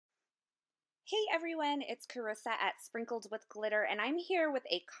Hey everyone, it's Carissa at Sprinkled with Glitter, and I'm here with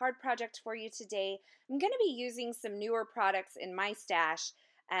a card project for you today. I'm going to be using some newer products in my stash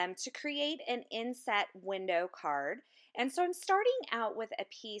to create an inset window card. And so I'm starting out with a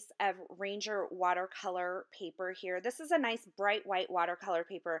piece of Ranger watercolor paper here. This is a nice bright white watercolor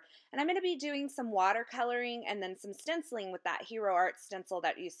paper, and I'm going to be doing some watercoloring and then some stenciling with that Hero Art stencil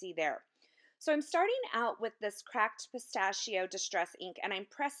that you see there. So I'm starting out with this cracked pistachio distress ink, and I'm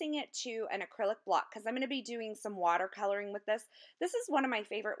pressing it to an acrylic block because I'm going to be doing some watercoloring with this. This is one of my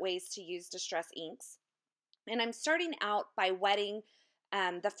favorite ways to use distress inks. And I'm starting out by wetting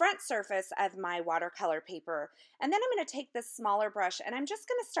the front surface of my watercolor paper. And then I'm going to take this smaller brush and I'm just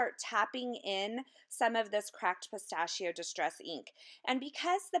going to start tapping in some of this cracked pistachio distress ink. And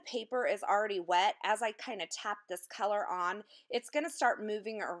because the paper is already wet, as I kind of tap this color on, it's going to start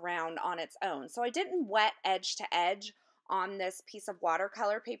moving around on its own. So I didn't wet edge to edge on this piece of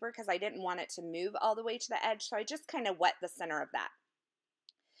watercolor paper because I didn't want it to move all the way to the edge. So I just kind of wet the center of that.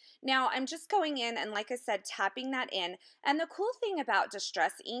 Now I'm just going in and, like I said, tapping that in. And the cool thing about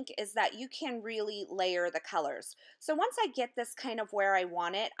distress ink is that you can really layer the colors. So once I get this kind of where I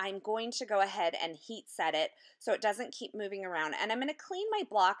want it, I'm going to go ahead and heat set it so it doesn't keep moving around. And I'm going to clean my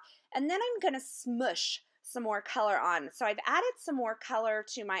block, and then I'm going to smush some more color on. So I've added some more color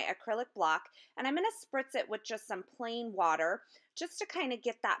to my acrylic block, and I'm going to spritz it with just some plain water just to kind of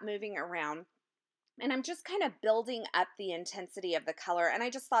get that moving around. And I'm just kind of building up the intensity of the color. And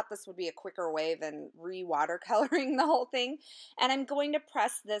I just thought this would be a quicker way than re-watercoloring the whole thing. And I'm going to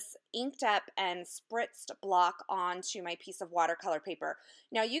press this inked up and spritzed block onto my piece of watercolor paper.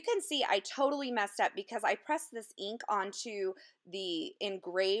 Now you can see I totally messed up because I pressed this ink onto the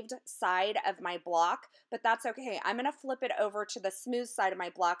engraved side of my block, but that's okay. I'm going to flip it over to the smooth side of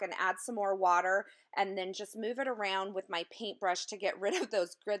my block and add some more water and then just move it around with my paintbrush to get rid of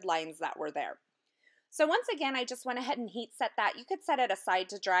those grid lines that were there. So once again, I just went ahead and heat set that. You could set it aside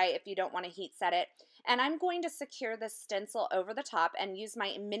to dry if you don't want to heat set it. And I'm going to secure this stencil over the top and use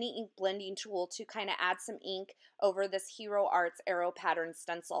my mini ink blending tool to kind of add some ink over this Hero Arts arrow pattern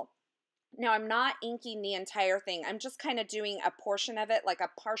stencil. Now I'm not inking the entire thing. I'm just kind of doing a portion of it, like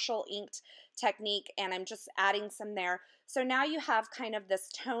a partial inked technique, and I'm just adding some there. So now you have kind of this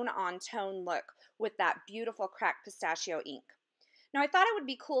tone on tone look with that beautiful cracked pistachio ink. Now I thought it would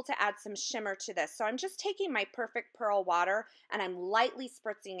be cool to add some shimmer to this, so I'm just taking my Perfect Pearl water and I'm lightly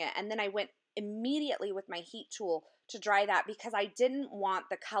spritzing it, and then I went immediately with my heat tool to dry that because I didn't want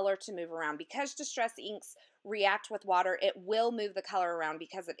the color to move around. Because distress inks react with water, it will move the color around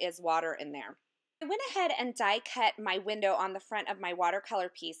because it is water in there. I went ahead and die cut my window on the front of my watercolor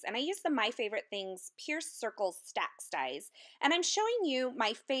piece, and I used the My Favorite Things Pierced Circles Stacks dies. And I'm showing you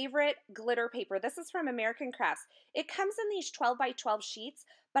my favorite glitter paper. This is from American Crafts. It comes in these 12 by 12 sheets,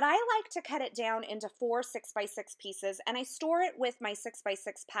 but I like to cut it down into 4 6 by 6 pieces, and I store it with my 6 by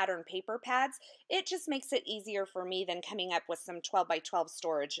 6 pattern paper pads. It just makes it easier for me than coming up with some 12 by 12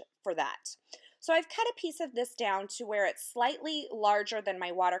 storage for that. So I've cut a piece of this down to where it's slightly larger than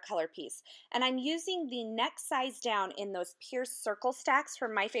my watercolor piece. And I'm using the next size down in those pierced circle stacks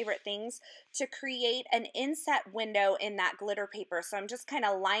from My Favorite Things to create an inset window in that glitter paper. So I'm just kind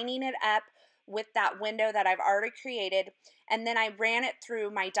of lining it up with that window that I've already created, and then I ran it through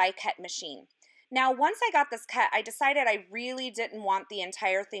my die cut machine. Now, once I got this cut, I decided I really didn't want the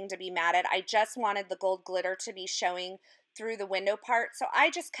entire thing to be matted. I just wanted the gold glitter to be showing through the window part, so I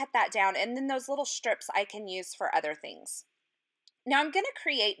just cut that down, and then those little strips I can use for other things. Now I'm going to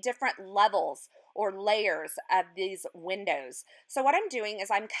create different levels or layers of these windows. So what I'm doing is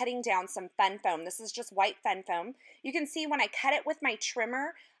I'm cutting down some fun foam. This is just white fun foam. You can see when I cut it with my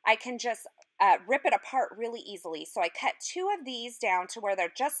trimmer, I can just rip it apart really easily. So I cut 2 of these down to where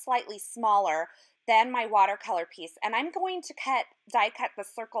they're just slightly smaller than my watercolor piece, and I'm going to die cut the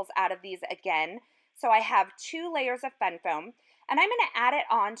circles out of these again. So I have 2 layers of fun foam, and I'm going to add it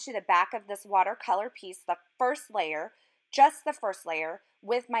on to the back of this watercolor piece, the first layer, just the first layer,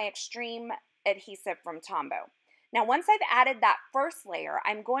 with my extreme adhesive from Tombow. Now once I've added that first layer,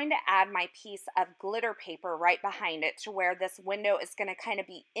 I'm going to add my piece of glitter paper right behind it to where this window is going to kind of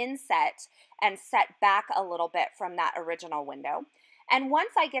be inset and set back a little bit from that original window. And once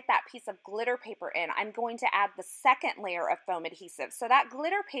I get that piece of glitter paper in, I'm going to add the second layer of foam adhesive. So that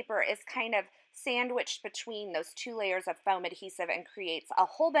glitter paper is kind of sandwiched between those 2 layers of foam adhesive and creates a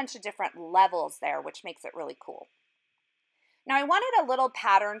whole bunch of different levels there, which makes it really cool. Now I wanted a little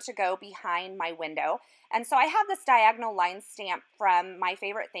pattern to go behind my window, and so I have this diagonal line stamp from My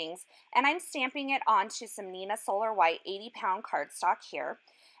Favorite Things, and I'm stamping it onto some Neenah Solar White 80-pound cardstock here.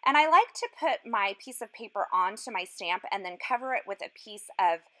 And I like to put my piece of paper onto my stamp and then cover it with a piece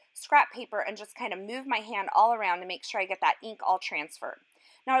of scrap paper and just kind of move my hand all around to make sure I get that ink all transferred.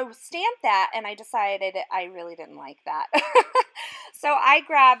 Now I stamped that and I decided I really didn't like that. So I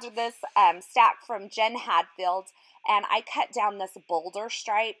grabbed this stack from Jen Hadfield and I cut down this boulder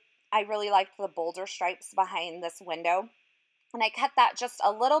stripe. I really liked the boulder stripes behind this window. And I cut that just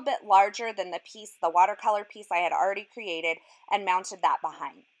a little bit larger than the watercolor piece I had already created, and mounted that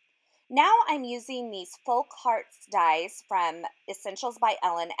behind. Now I'm using these Folk Hearts dies from Essentials by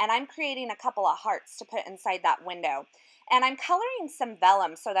Ellen, and I'm creating a couple of hearts to put inside that window. And I'm coloring some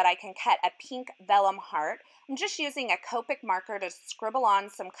vellum so that I can cut a pink vellum heart. I'm just using a Copic marker to scribble on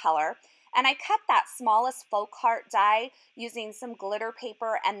some color. And I cut that smallest Folk Heart die using some glitter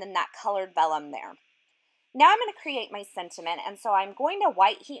paper and then that colored vellum there. Now I'm going to create my sentiment, and so I'm going to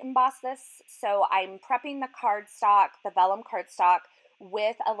white heat emboss this. So I'm prepping the cardstock, the vellum cardstock,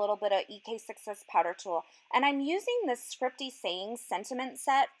 with a little bit of EK6's powder tool. And I'm using this Scripty Sayings sentiment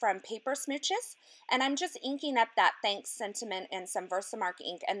set from Paper Smooches, and I'm just inking up that thanks sentiment in some Versamark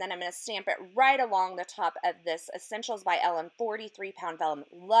ink, and then I'm going to stamp it right along the top of this Essentials by Ellen 43-pound vellum.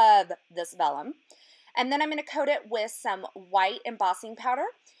 Love this vellum. And then I'm going to coat it with some white embossing powder.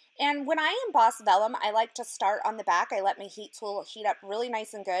 And when I emboss vellum, I like to start on the back. I let my heat tool heat up really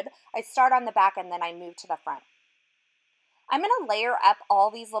nice and good. I start on the back and then I move to the front. I'm going to layer up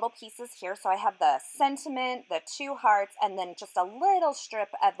all these little pieces here. So I have the sentiment, the two hearts, and then just a little strip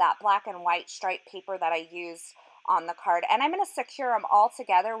of that black and white striped paper that I used on the card. And I'm going to secure them all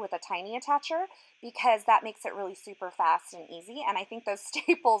together with a tiny attacher because that makes it really super fast and easy. And I think those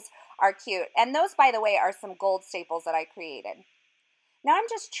staples are cute. And those, by the way, are some gold staples that I created. Now I'm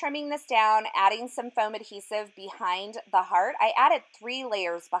just trimming this down, adding some foam adhesive behind the heart. I added 3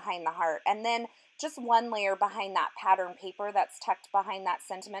 layers behind the heart and then just 1 layer behind that pattern paper that's tucked behind that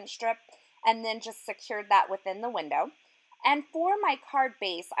sentiment strip, and then just secured that within the window. And for my card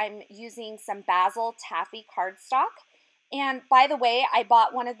base, I'm using some Basil Taffy cardstock. And by the way, I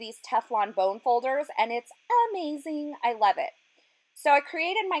bought one of these Teflon bone folders and it's amazing. I love it. So I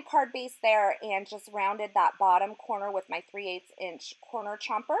created my card base there and just rounded that bottom corner with my 3/8 inch corner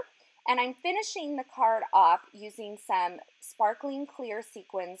chomper. And I'm finishing the card off using some sparkling clear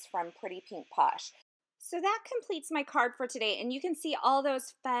sequins from Pretty Pink Posh. So that completes my card for today, and you can see all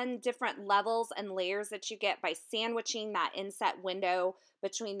those fun different levels and layers that you get by sandwiching that inset window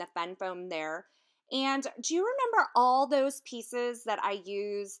between the fun foam there. And do you remember all those pieces that I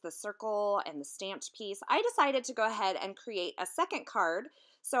used, the circle and the stamped piece? I decided to go ahead and create a second card.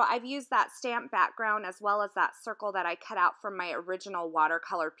 So I've used that stamped background as well as that circle that I cut out from my original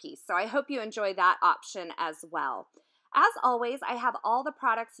watercolor piece. So I hope you enjoy that option as well. As always, I have all the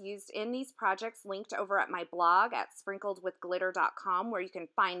products used in these projects linked over at my blog at sprinkledwithglitter.com, where you can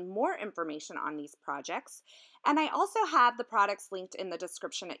find more information on these projects. And I also have the products linked in the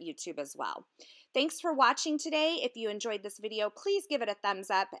description at YouTube as well. Thanks for watching today. If you enjoyed this video, please give it a thumbs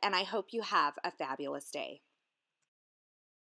up, and I hope you have a fabulous day.